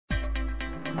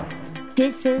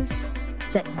This is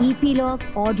the Epilogue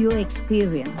Audio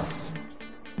Experience.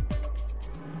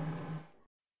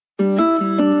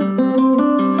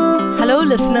 Hello,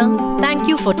 listener. Thank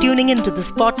you for tuning into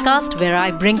this podcast where I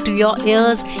bring to your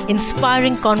ears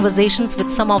inspiring conversations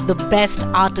with some of the best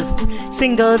artists,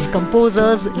 singers,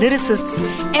 composers, lyricists.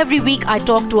 Every week, I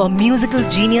talk to a musical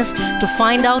genius to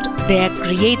find out their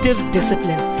creative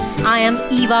discipline. I am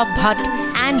Eva Bhatt,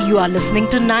 and you are listening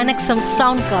to 9XM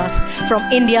Soundcast from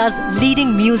India's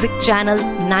leading music channel,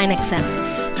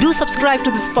 9XM. Do subscribe to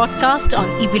this podcast on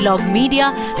Epilogue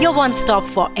Media, your one-stop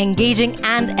for engaging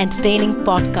and entertaining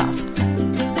podcasts.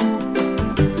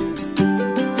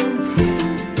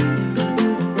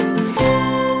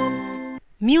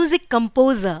 Music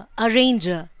composer,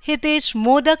 arranger Hitesh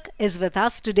Modak is with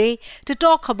us today to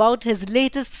talk about his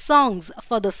latest songs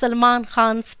for the Salman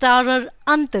Khan starrer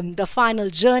Antim, The Final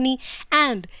Journey,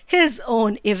 and his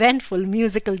own eventful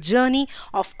musical journey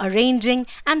of arranging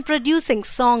and producing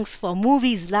songs for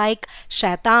movies like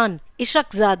Shaitan,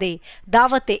 Ishaqzade,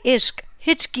 Dawat-e-Ishq,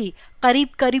 Hichki,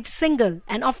 Kareeb Kareeb Single,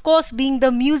 and of course being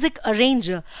the music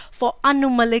arranger for Anu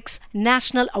Malik's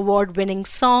National Award-winning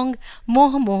song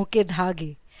Moh Moh Ke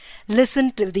Dhage.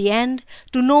 Listen till the end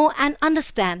to know and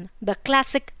understand the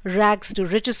classic rags to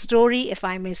riches story, if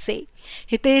I may say.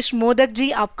 Hitesh modak जी,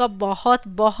 आपका बहुत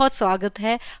बहुत स्वागत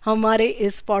है हमारे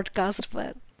इस podcast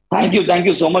पर. Thank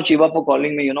you so much, Eva, for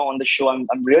calling me, on the show. I'm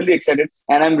really excited,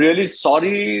 and I'm really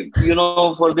sorry,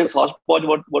 for this hodgepodge,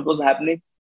 what was happening,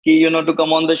 to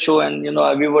come on the show, and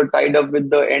we were tied up with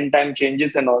the end time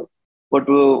changes and all.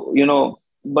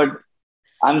 But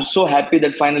I'm so happy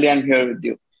that finally I'm here with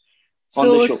you on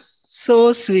the show.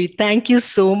 So sweet. Thank you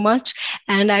so much.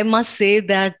 And I must say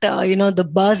that, the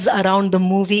buzz around the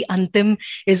movie Antim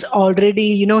is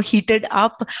already, heated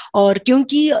up. और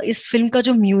क्योंकि इस film का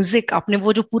जो music आपने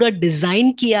वो जो पूरा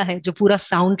design किया है, जो पूरा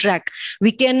sound track,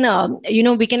 we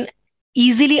can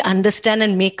easily understand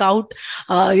and make out,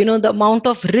 the amount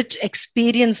of rich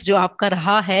experience जो आपका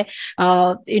रहा है,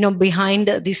 behind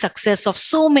the success of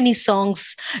so many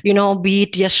songs, be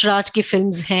it Yashraj की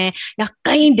फिल्म्स हैं या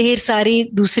कई ढेर सारी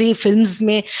दूसरी फिल्म्स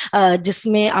में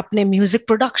जिसमें आपने म्यूजिक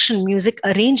प्रोडक्शन, म्यूजिक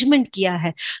अरेंजमेंट किया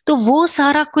है. तो वो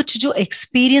सारा कुछ जो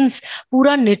एक्सपीरियंस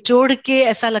पूरा निचोड़ के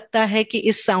ऐसा लगता है कि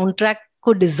इस साउंड ट्रैक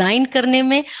को डिजाइन करने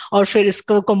में और फिर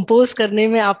इसको कंपोज करने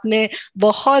में आपने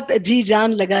बहुत जी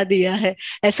जान लगा दिया है,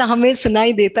 ऐसा हमें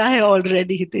सुनाई देता है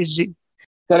already. Hitesh ji,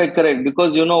 correct,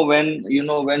 because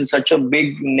when such a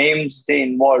big names they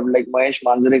involved, like Mahesh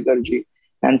Manjrekar ji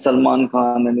and Salman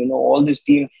Khan and all this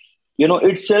team,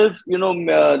 itself,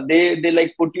 they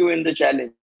like put you in the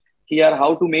challenge here,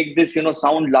 how to make this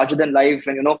sound larger than life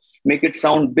and make it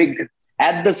sound big,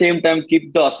 at the same time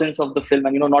keep the essence of the film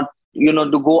and not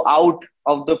to go out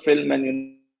of the film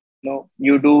and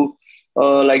you do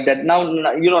like that. Now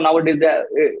nowadays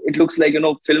it looks like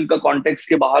film का context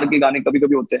के बाहर के गाने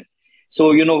कभी-कभी होते हैं.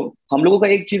 So हम लोगों का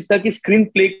एक चीज था कि स्क्रीन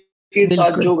प्ले के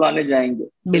साथ जो गाने जाएंगे,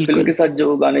 फिल्म के साथ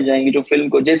जो गाने जाएंगे, जो फिल्म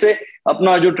को जैसे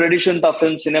अपना जो ट्रेडिशन था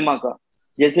फिल्म सिनेमा का,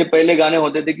 जैसे पहले गाने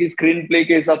होते थे कि स्क्रीन प्ले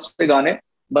के हिसाब से गाने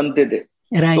बनते थे.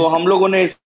 तो हम लोगों ने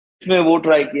इसमें वो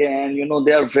ट्राई किया and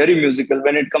they are very musical.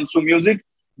 When it comes to music,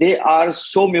 they are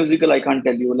so musical, I can't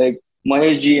tell you. Like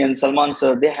Mahesh ji and Salman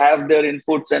sir, they have their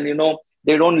inputs and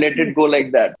they don't let it go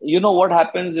like that. What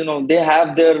happens, they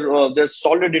have their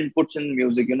solid inputs in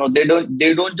music.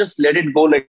 They don't just let it go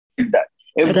like that.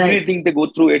 Everything they go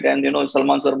through it, and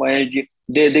Salman sir, Mahesh ji,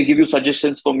 they give you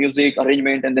suggestions for music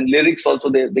arrangement, and then lyrics also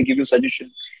they give you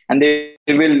suggestions, and they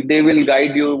will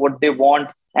guide you what they want.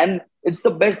 And it's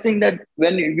the best thing that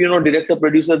when director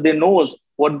producer, they knows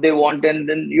what they want, and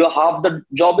then half the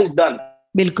job is done.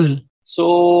 बिल्कुल.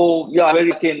 So yeah, very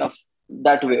lucky enough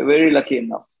that way, very lucky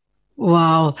enough.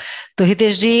 वाह. तो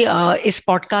हितेश जी, इस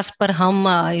podcast पर हम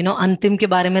अंतिम के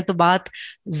बारे में तो बात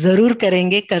जरूर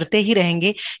करेंगे, करते ही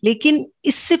रहेंगे, लेकिन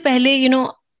इससे पहले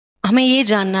हमें ये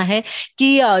जानना है कि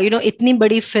इतनी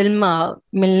बड़ी फिल्म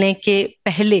मिलने के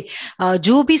पहले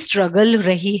जो भी स्ट्रगल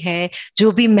रही है,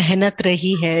 जो भी मेहनत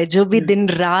रही है, जो भी दिन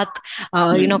रात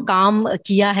काम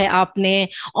किया है आपने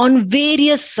on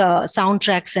various sound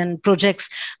tracks and projects,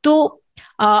 तो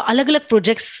अलग अलग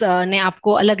प्रोजेक्ट्स ने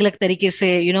आपको अलग अलग तरीके से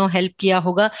हेल्प किया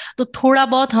होगा. तो थोड़ा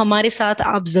बहुत हमारे साथ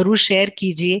आप जरूर शेयर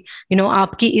कीजिए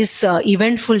आपकी इस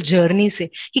इवेंटफुल जर्नी से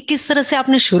कि किस तरह से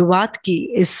आपने शुरुआत की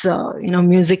इस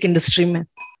म्यूजिक इंडस्ट्री में.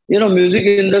 Music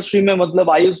industry mein, matlab,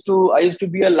 I used to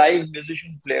be a live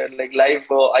musician player, like live.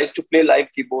 I used to play live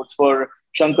keyboards for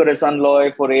Shankar Ehsaan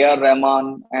Loy, for A.R.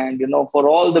 Rahman, and for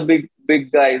all the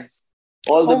big guys,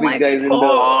 in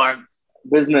the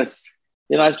business.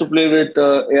 I used to play with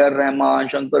A.R. Rahman,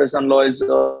 Shankar Ehsaan Loy's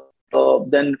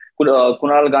then Kunal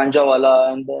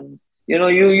Ganjawala, and then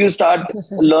you start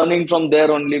learning from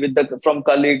there only from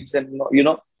colleagues, and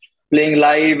playing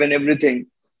live and everything.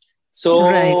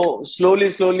 So slowly,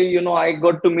 I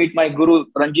got to meet my guru,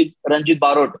 Ranjit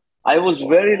Barot. I was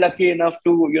very lucky enough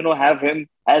to, have him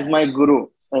as my guru,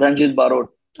 Ranjit Barot.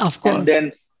 Of course. And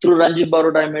then through Ranjit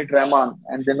Barot, I met Rahman,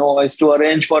 and then I used to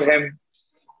arrange for him.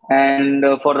 And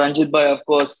for Ranjit Bhai, of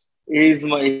course, he's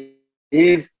the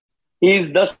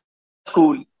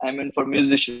school. I mean, for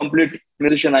complete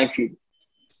musician, I feel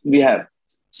we have.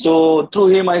 So through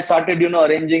him, I started,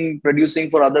 arranging, producing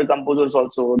for other composers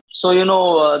also. So,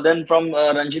 then from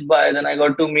Ranjit Bhai, then I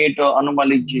got to meet Anu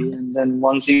Malik ji. And then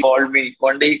one day he called me,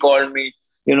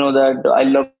 that I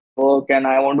love work and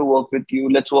I want to work with you.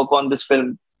 Let's work on this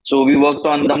film. So we worked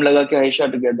on Dam Laga Ke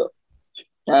Aisha together.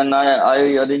 And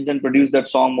I arranged and produced that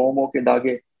song, Momo Ke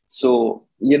Dhage. So,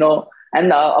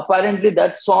 and apparently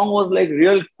that song was like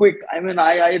real quick. I mean,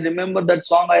 I remember that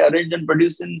song I arranged and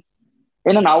produced in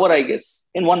an hour, I guess.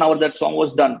 In 1 hour, that song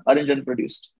was done, arranged and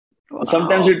produced. Wow.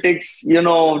 Sometimes it takes,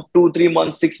 2-3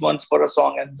 months, 6 months for a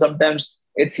song. And sometimes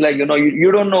it's like,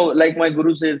 you don't know, like my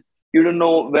guru says, you don't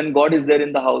know when God is there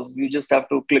in the house. You just have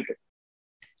to click it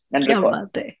and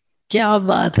record. Kya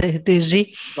baat hai, Hitesh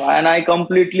ji. And I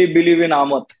completely believe in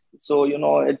Amat. So,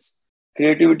 it's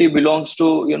creativity belongs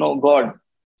to, God.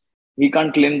 He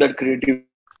can't claim that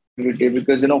creativity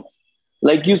because,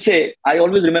 like you say, I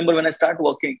always remember when I start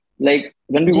working, like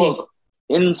when we work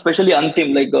in especially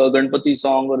Antim, like a Ganpati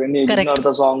song or any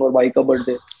Artha song or Bhai Ka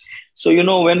Birthday. So,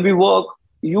 when we work,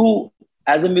 you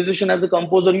as a musician, as a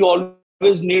composer, you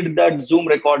always need that Zoom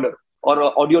recorder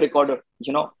or audio recorder,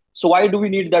 So why do we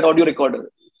need that audio recorder?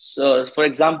 So, for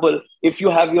example, if you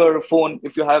have your phone,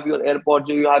 if you have your AirPods,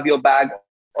 you have your bag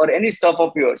or any stuff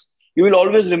of yours, you will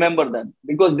always remember them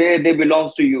because they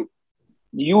belongs to you.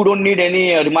 You don't need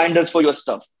any reminders for your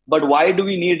stuff. But why do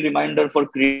we need reminder for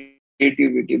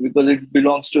creativity? Because it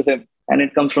belongs to him and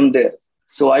it comes from there.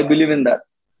 So I believe in that.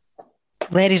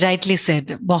 Very rightly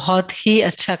said. बहुत ही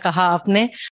अच्छा कहा आपने.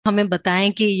 हमें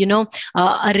बताएं कि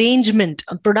arrangement,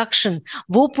 production,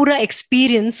 वो पूरा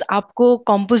experience आपको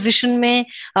कॉम्पोजिशन में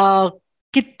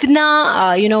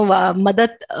कितना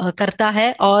मदद करता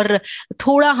है. और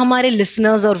थोड़ा हमारे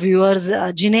लिसनर्स और व्यूअर्स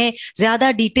जिन्हें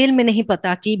ज्यादा डिटेल में नहीं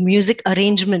पता कि म्यूजिक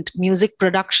अरेंजमेंट, म्यूजिक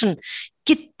प्रोडक्शन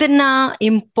कितना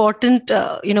इम्पोर्टेंट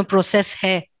प्रोसेस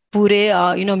है पूरे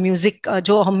म्यूजिक,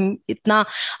 जो हम इतना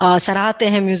सराहते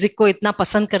हैं, म्यूजिक को इतना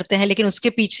पसंद करते हैं, लेकिन उसके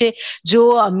पीछे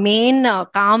जो मेन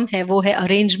काम है वो है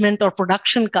अरेंजमेंट और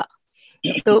प्रोडक्शन का.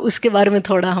 तो उसके बारे में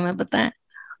थोड़ा हमें बताएं.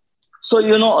 So,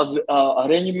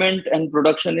 arrangement and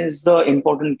production is the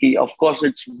important key. Of course,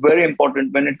 it's very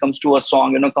important when it comes to a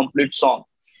song, complete song.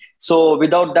 So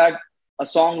without that, a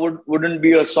song wouldn't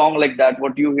be a song like that,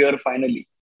 what you hear finally,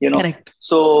 Correct.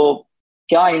 So,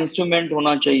 क्या instrument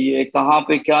होना चाहिए, कहाँ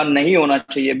पे क्या नहीं होना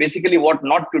चाहिए, basically what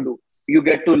not to do, you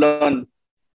get to learn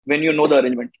when you know the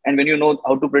arrangement and when you know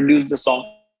how to produce the song.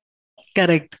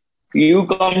 Correct. You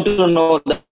come to know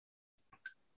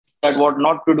that what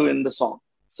not to do in the song.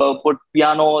 So put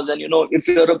pianos and, if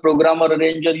you're a programmer,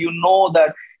 arranger, you know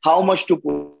that how much to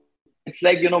put. It's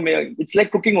like, it's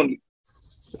like cooking only.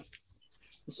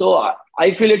 So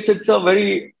I feel it's a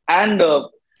very, and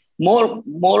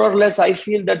more or less, I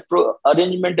feel that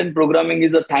arrangement and programming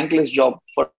is a thankless job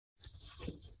for.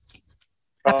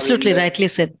 Absolutely rightly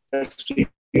said.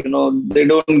 They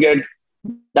don't get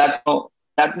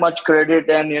that much credit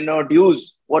and,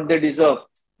 dues, what they deserve.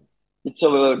 It's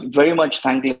a very much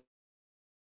thankless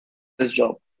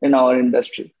job in our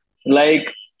industry.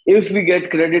 Like, if we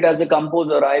get credit as a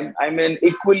composer, I mean,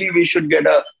 equally we should get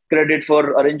a credit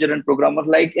for arranger and programmer.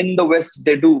 Like in the West,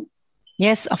 they do.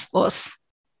 Yes, of course.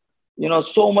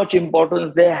 So much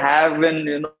importance they have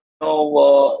in,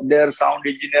 their sound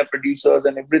engineer, producers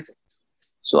and everything.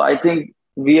 So I think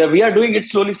we are doing it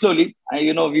slowly.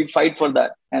 We fight for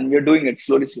that and we're doing it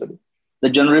slowly. The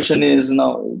generation is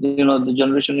now, the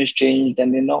generation is changed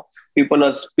and, people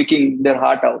are speaking their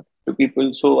heart out to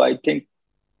people. So I think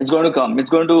it's going to come.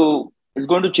 It's going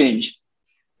to change.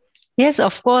 Yes,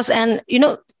 of course. And,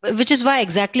 which is why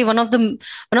exactly one of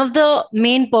the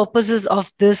main purposes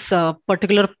of this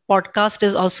particular podcast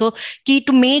is also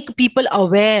to make people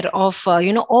aware of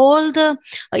all the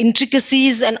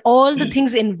intricacies and all the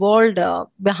things involved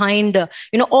behind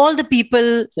all the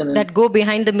people that go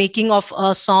behind the making of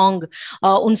a song.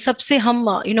 Un sab se hum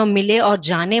mile aur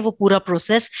jaane wo pura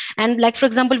process. And like for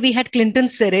example, we had Clinton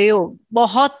Sereo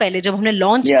बहुत पहले जब हमने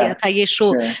launch किया था ये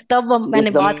show, तब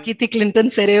मैंने बात की थी क्लिंटन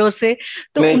सेरेयो से.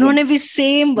 तो उन्होंने भी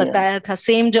सेम बताया था,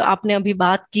 सेम जो आपने अभी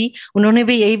बात की, उन्होंने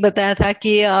भी यही बताया था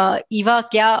कि ईवा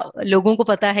क्या लोगों को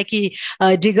पता है कि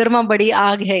जिगर में बड़ी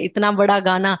आग है, इतना बड़ा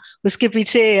गाना, उसके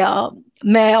पीछे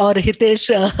मैं और हितेश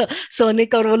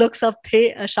सोनिक और वो लोग सब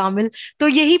थे शामिल। तो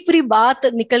यही पूरी बात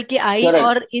निकल के आई Correct.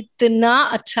 और इतना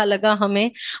अच्छा लगा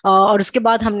हमें। और उसके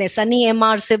बाद हमने सनी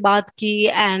एमआर से बात की,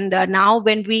 and now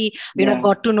when we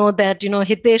got to know that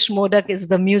Hitesh Modak is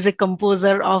the music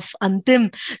composer of Antim,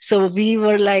 so we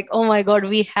were like, oh my God,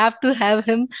 we have to have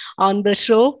him on the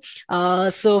show.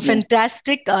 So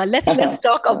fantastic. Let's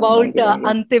talk about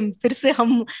Antim. फिर से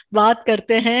हम बात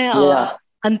करते हैं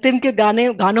अंतिम के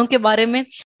गानों के बारे में।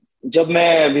 जब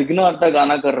मैं विघ्नहर्ता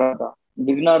गाना कर रहा था,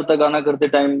 विघ्नहर्ता गाना करते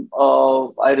टाइम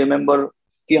आई रिमेम्बर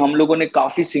कि हम लोगों ने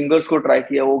काफी सिंगर्स को ट्राई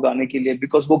किया वो गाने के लिए,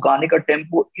 बिकॉज वो गाने का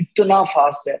टेम्पो इतना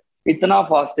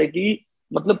फास्ट है कि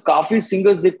मतलब काफी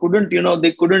singers they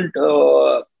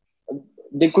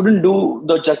couldn't do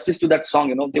the justice to that song,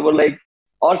 they were like,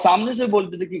 और सामने से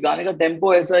बोलते थे कि गाने का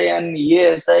टेम्पो ऐसा है एंड ये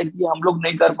ऐसा है कि हम लोग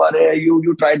नहीं कर पा रहे हैं,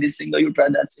 you try this singer, you try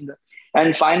that singer,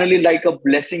 and finally like a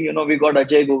blessing, we got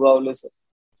Ajay Gogawale sir.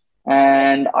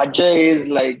 And Ajay is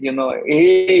like,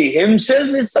 he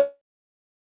himself is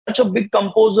such a big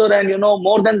composer, and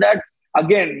more than that,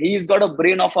 again, he's got a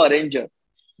brain of an arranger.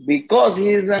 Because he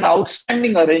is an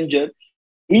outstanding arranger,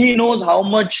 he knows how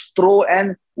much throw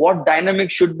and what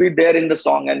dynamic should be there in the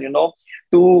song.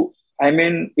 And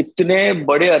इतने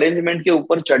बड़े arrangement के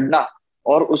ऊपर चढ़ना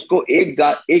और उसको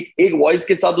एक voice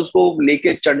के साथ उसको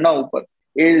लेके चढ़ना ऊपर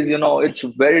is, it's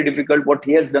very difficult what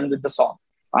he has done with the song.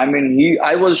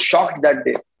 I was shocked that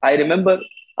day. I remember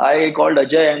I called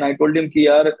Ajay and I told him कि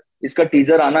यार इसका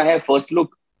टीजर आना है,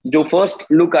 जो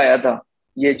फर्स्ट लुक आया था,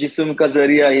 ये जिस्म का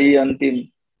जरिया ही अंतिम.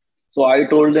 So I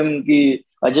told him कि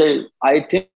अजय, I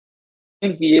think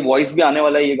कि ये वॉइस भी आने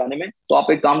वाला है ये गाने में, तो आप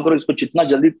एक काम करो, इसको जितना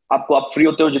जल्दी आप फ्री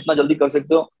होते हो, जितना जल्दी कर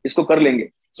सकते हो, इसको कर लेंगे.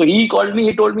 So he called me,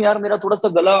 he told me, यार मेरा थोड़ा सा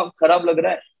गला खराब लग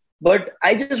रहा है, but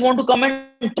I just want to come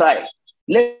and try.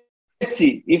 Let's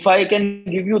see if I can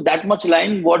give you that much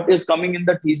line what is coming in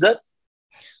the teaser,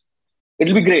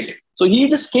 it'll be great. So he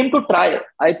just came to try.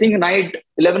 I think night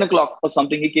 11 o'clock or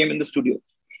something, he came in the studio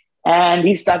and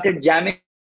he started jamming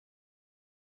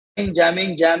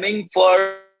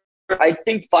for I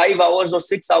think 5 hours or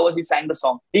 6 hours. He sang the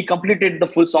song. He completed the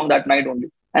full song that night only.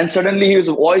 And suddenly his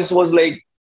voice was like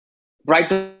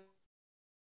brightened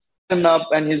up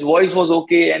and his voice was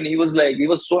okay. And he was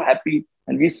so happy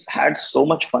and we had so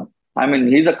much fun.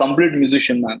 He's a complete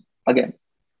musician, man. Again,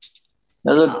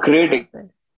 that was a great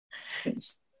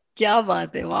experience. क्या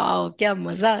बात है, वाह, क्या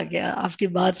मजा आ गया आपकी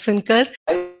बात सुनकर.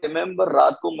 I remember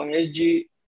रात को Mahesh ji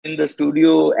in the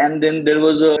studio, and then there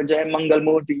was a Jai Mangal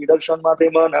Murti, Darshan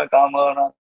Mate Mana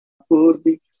Kamana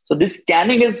Purti. So this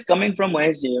scanning is coming from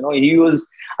Mahesh ji. He was,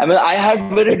 I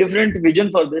had very different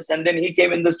vision for this, and then he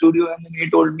came in the studio and then he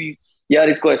told me, yaar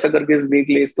isko aisa karke dekh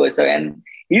le, isko aisa. And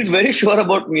he's very sure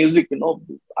about music,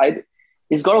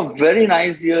 he's got a very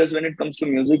nice ears when it comes to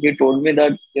music. He told me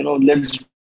that, let's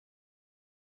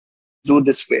do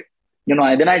this way.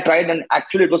 Then I tried and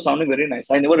actually it was sounding very nice.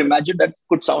 I never imagined that it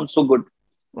could sound so good.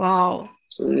 Wow.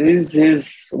 So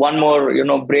he's one more,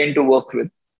 brain to work with.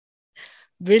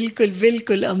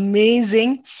 Bilkul,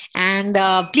 amazing. And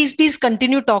please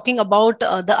continue talking about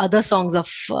the other songs of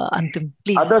Antim,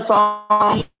 please. Other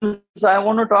songs I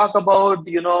want to talk about,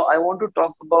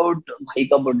 Bhai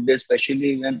Ka Birthday,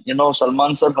 especially when,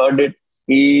 Salman sir heard it.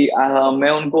 मैं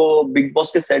उनको big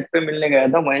boss के set पे मिलने गया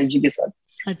था महेश जी के साथ.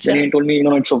 अच्छा. Then he told me,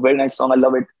 it's a very nice song. I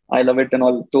love it and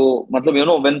all. So,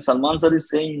 when Salman sir is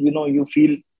saying, you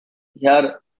feel,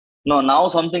 now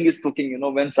something is cooking.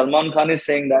 When Salman Khan is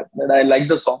saying that I like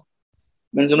the song,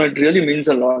 means, it really means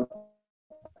a lot.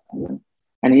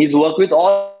 And he's worked with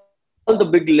all the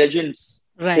big legends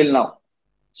till now.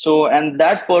 So, and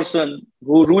that person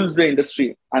who rules the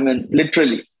industry,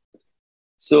 literally.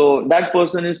 So that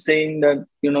person is saying that,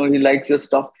 he likes your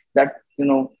stuff, that,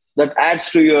 that adds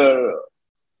to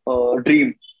your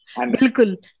dream.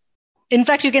 Bilkul. In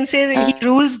fact, you can say that he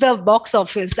rules the box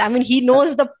office. He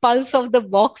knows the pulse of the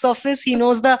box office. He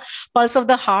knows the pulse of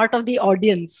the heart of the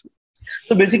audience.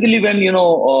 So basically when,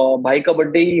 Bhai Ka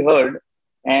Birthday he heard,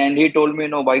 and he told me,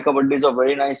 Bhai Ka Birthday is a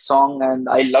very nice song and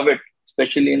I love it.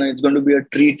 Especially, it's going to be a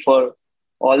treat for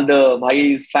all the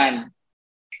Bhai's fan.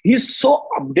 He's so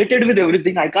updated with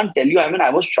everything. I can't tell you.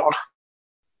 I was shocked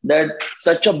that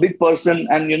such a big person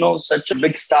and, such a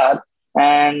big star,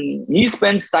 and he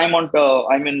spends time on,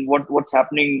 what's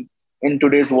happening in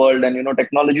today's world and,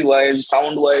 technology-wise,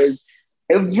 sound-wise,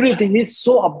 everything. He's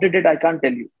so updated. I can't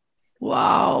tell you.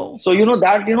 Wow. So,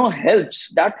 that,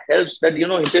 helps. That helps that,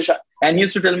 Hitesh, and he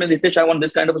used to tell me, Hitesh, I want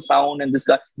this kind of a sound and this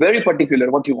guy. Very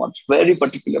particular what he wants. Very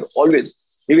particular. Always.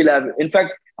 He will have. In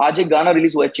fact, आज एक गाना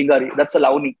release हुआ है चिंगारी, that's a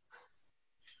Launi,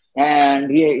 and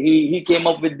he came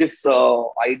up with this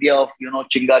idea of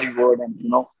Chingari word,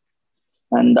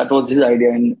 and that was his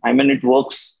idea, and I mean it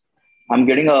works. I'm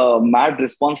getting a mad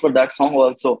response for that song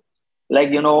also,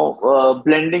 like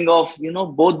blending of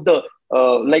both the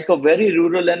like a very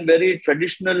rural and very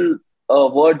traditional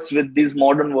words with these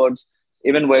modern words.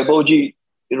 Even Vaibhavji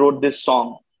wrote this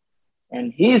song,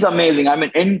 and he's amazing. I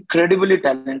mean, incredibly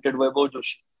talented, Vaibhav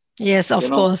Joshi. Yes, of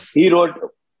course. He wrote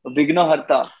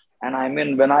Vignaharta, and I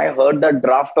mean, when I heard that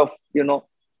draft of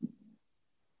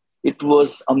it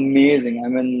was amazing. I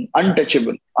mean,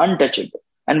 untouchable,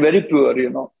 and very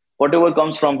pure. Whatever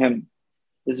comes from him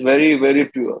is very, very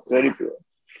pure, very pure.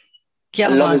 I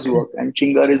love his work, and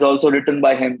Chingar is also written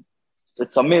by him. So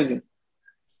it's amazing.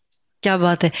 क्या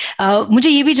बात है. मुझे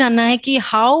ये भी जानना है कि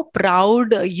how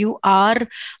proud you are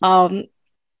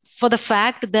for the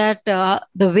fact that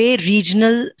the way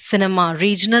regional cinema,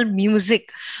 regional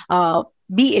music,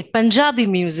 be it Punjabi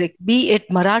music, be it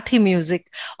Marathi music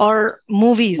or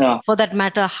movies for that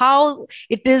matter, how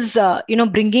it is,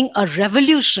 bringing a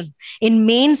revolution in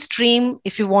mainstream,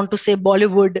 if you want to say,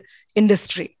 Bollywood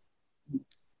industry.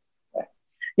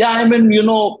 Yeah, I mean,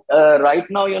 right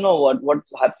now,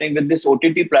 what's happening with this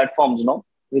OTT platforms,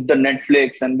 with the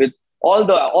Netflix and with all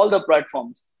the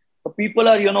platforms. So people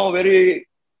are, very,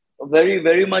 very,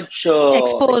 very much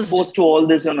exposed to all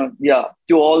this,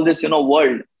 to all this,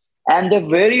 world. And they're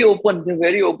very open.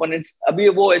 It's अभी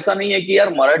वो ऐसा नहीं है कि यार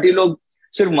मराठी लोग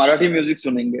सिर्फ Marathi music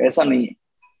सुनेंगे, ऐसा नहीं है.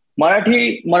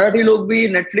 मराठी लोग भी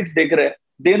नेटफ्लिक्स देख रहे हैं.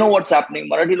 They know what's happening.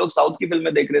 Marathi लोग साउथ की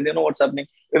फिल्में देख रहे हैं. They know what's happening.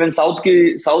 Even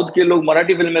south के लोग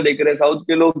मराठी फिल्में देख रहे हैं. साउथ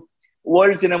के लोग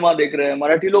वर्ल्ड सिनेमा देख रहे हैं.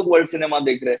 मराठी लोग वर्ल्ड सिनेमा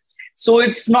देख रहे हैं. So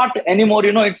it's not anymore,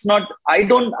 it's not, I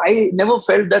never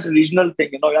felt that regional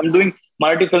thing. I'm doing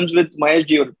Marathi films with Mahesh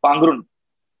Ji or Pangrun.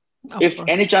 If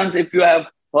any chance, if you have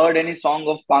heard any song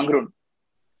of Pangrun.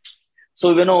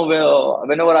 So,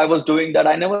 whenever I was doing that,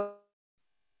 I never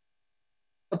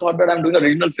thought that I'm doing a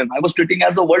regional film. I was treating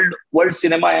as a world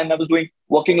cinema, and I was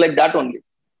working like that only.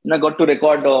 And I got to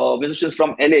record musicians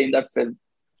from LA in that film.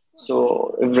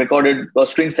 So I've recorded a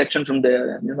string section from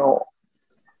there, and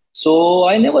so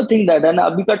I never think that. And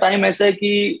अभी का time ऐसा है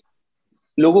कि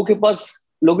लोगों के पास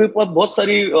बहुत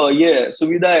सारी ये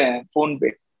सुविधाएं हैं फोन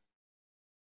पे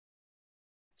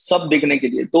सब देखने के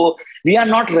लिए. तो we are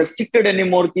not restricted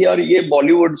anymore कि यार ये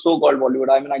Bollywood, so called Bollywood.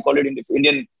 I mean, I call it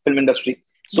Indian film industry.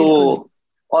 So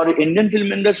और Indian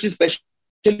film industry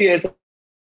especially ऐसा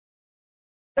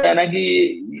है ना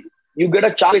कि you get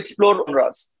a chance to explore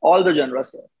genres, all the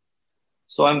genres there.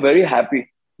 So I'm very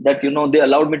happy that they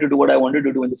allowed me to do what I wanted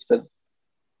to do in this film.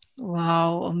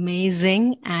 Wow,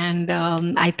 amazing. And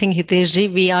I think, Hitesh ji,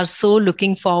 we are so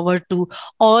looking forward to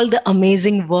all the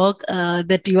amazing work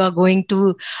that you are going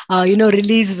to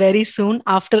release very soon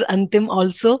after Antim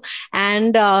also.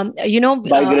 And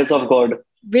by grace of God.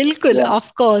 बिल्कुल,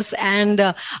 of course. And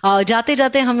जाते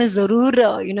जाते हमें जरूर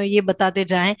ये बताते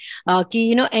जाएं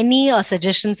कि any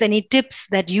suggestions, any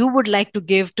tips that you would like to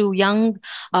give to young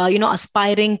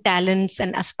aspiring talents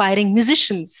and aspiring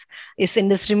musicians इस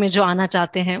इंडस्ट्री में जो आना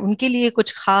चाहते हैं, उनके लिए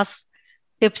कुछ खास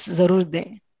टिप्स जरूर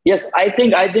दें. Yes, I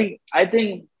think I don't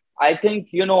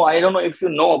know if you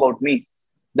know about me,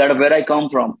 that where I come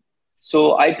from.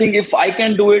 So I think if I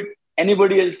can do it,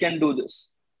 anybody else can do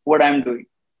this, what I'm doing.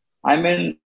 I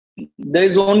mean,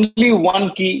 there's only one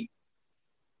key,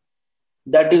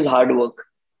 that is hard work,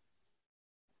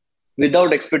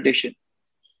 without expectation.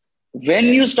 When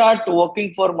you start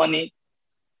working for money,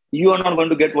 you are not going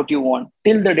to get what you want.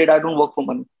 Till the date, I don't work for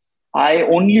money. I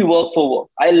only work for work.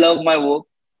 I love my work.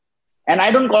 And I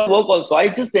don't call work also. I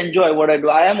just enjoy what I do.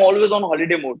 I am always on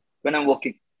holiday mode when I'm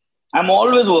working. I'm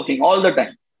always working all the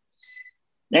time.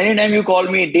 Anytime you call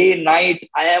me, day, night,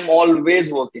 I am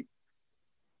always working.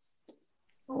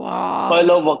 Wow. So I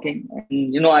love working.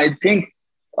 And, I think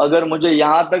अगर मुझे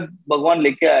यहाँ तक भगवान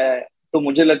लेके आया है, तो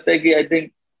मुझे लगता है कि I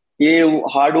think ये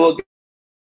hard work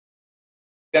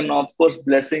and of course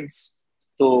blessings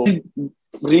to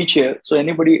reach here. So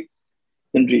anybody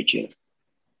can reach here.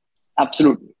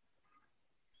 Absolutely.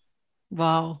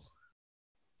 Wow.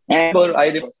 And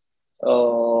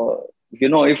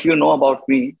if you know about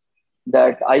me,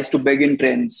 that I used to beg in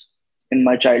trains in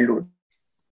my childhood.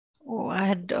 Oh, I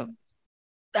had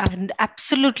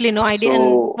absolutely no idea.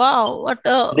 And wow, what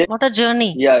a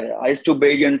journey. Yeah, I used to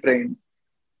beg and train.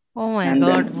 Oh my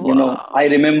God! Then, wow. I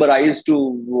remember I used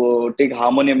to take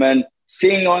harmonium and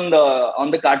sing on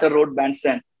the Carter Road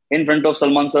bandstand in front of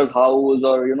Salman sir's house,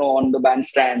 or on the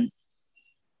bandstand.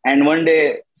 And one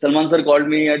day Salman sir called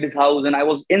me at his house, and I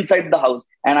was inside the house.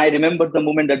 And I remember the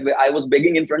moment that I was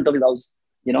begging in front of his house.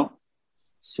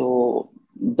 So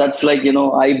that's like,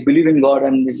 I believe in God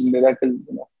and His miracle,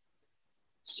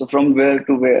 So from where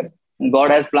to where, and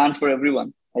God has plans for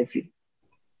everyone, I feel.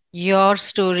 Your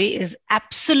story is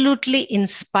absolutely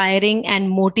inspiring and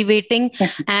motivating,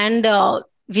 and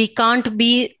we can't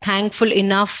be thankful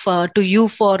enough to you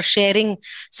for sharing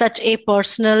such a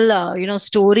personal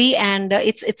story, and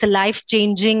it's a life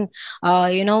changing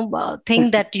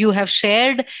thing that you have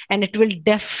shared, and it will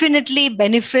definitely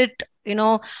benefit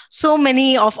so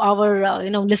many of our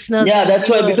listeners. Yeah, that's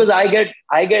why, because I get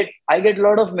a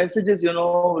lot of messages, a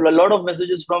lot of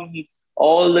messages from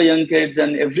all the young kids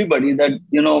and everybody that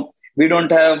we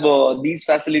don't have these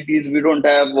facilities, we don't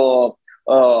have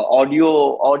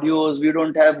audios, we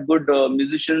don't have good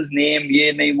musicians name,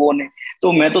 ye nahi wo nahi.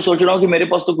 तो मैं तो सोच रहा हूँ कि मेरे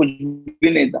पास तो कुछ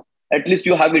भी नहीं था. At least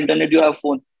you have internet, you have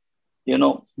phone.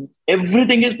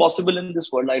 Everything is possible in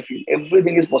this world. I feel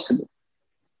everything is possible.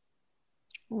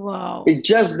 Wow. It's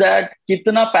just that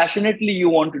kitna passionately you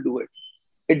want to do it.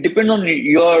 It depends on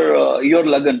your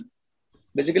lagan.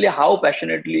 Basically, how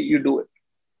passionately you do it.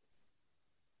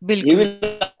 Bilkul. He will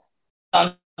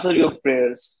answer your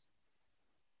prayers.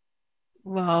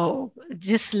 Wow,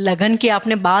 जिस लगन की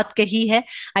आपने बात कही है,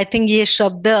 I think ये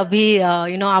शब्द अभी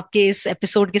आपके इस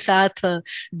एपिसोड के साथ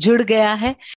जुड़ गया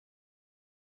है.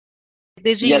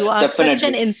 जी, Yes, you are definitely. such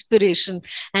an inspiration,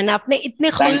 and आपने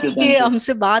इतने खुल के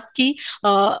हमसे बात की.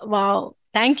 Wow,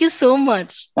 thank you so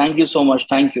much. Thank you so much.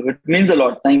 Thank you. It means a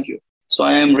lot. Thank you. So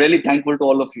I am really thankful to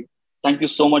all of you. Thank you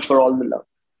so much for all the love,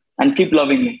 and keep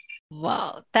loving me.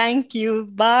 Wow, thank you.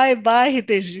 Bye,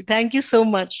 Hitesh ji. Thank you so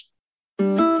much.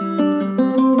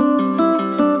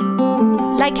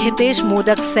 Like Hitesh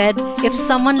Modak said, if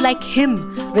someone like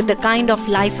him, with the kind of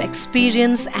life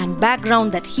experience and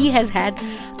background that he has had,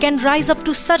 can rise up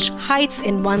to such heights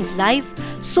in one's life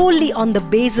solely on the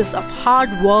basis of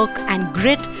hard work and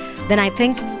grit, then I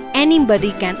think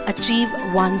anybody can achieve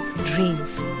one's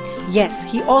dreams. Yes,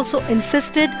 he also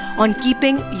insisted on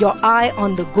keeping your eye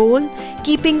on the goal,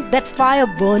 keeping that fire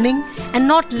burning, and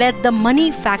not let the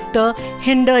money factor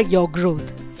hinder your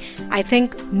growth. I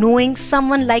think knowing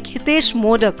someone like Hitesh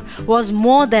Modak was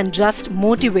more than just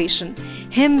motivation.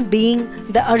 Him being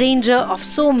the arranger of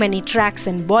so many tracks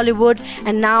in Bollywood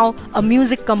and now a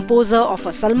music composer of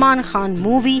a Salman Khan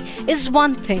movie is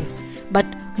one thing. But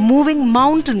moving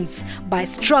mountains by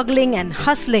struggling and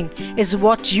hustling is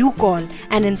what you call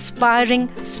an inspiring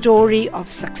story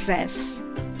of success.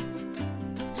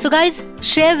 So guys,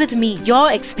 share with me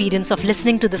your experience of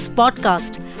listening to this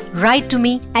podcast. Write to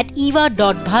me at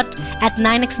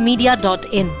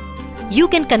eva.bhatt@9xmedia.in. You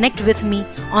can connect with me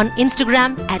on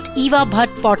Instagram at Eva Bhatt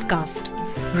Podcast.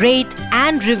 Rate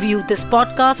and review this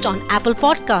podcast on Apple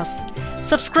Podcasts.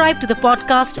 Subscribe to the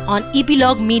podcast on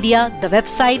Epilogue Media, the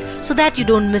website, so that you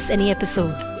don't miss any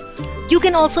episode. You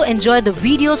can also enjoy the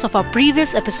videos of our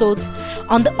previous episodes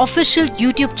on the official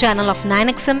YouTube channel of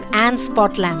 9XM and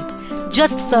Spotlamp.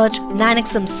 Just search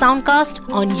 9XM Soundcast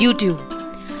on YouTube.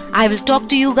 I will talk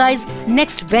to you guys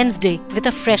next Wednesday with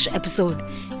a fresh episode.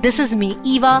 This is me,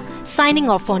 Eva, signing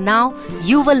off for now.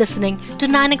 You were listening to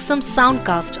 9XM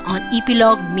Soundcast on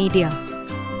Epilogue Media.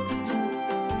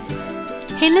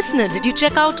 Hey listener, did you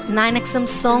check out 9XM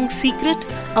Song Secret?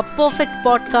 A perfect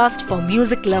podcast for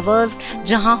music lovers,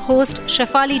 जहां host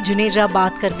Shefali Juneja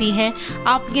बात करती हैं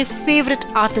आपके favourite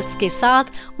artist के साथ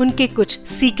उनके कुछ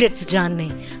secrets जानने.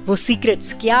 वो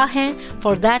सीक्रेट्स क्या हैं?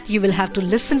 For that you will have to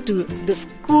listen to this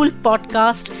cool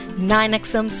podcast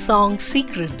 9XM Song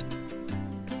Secret.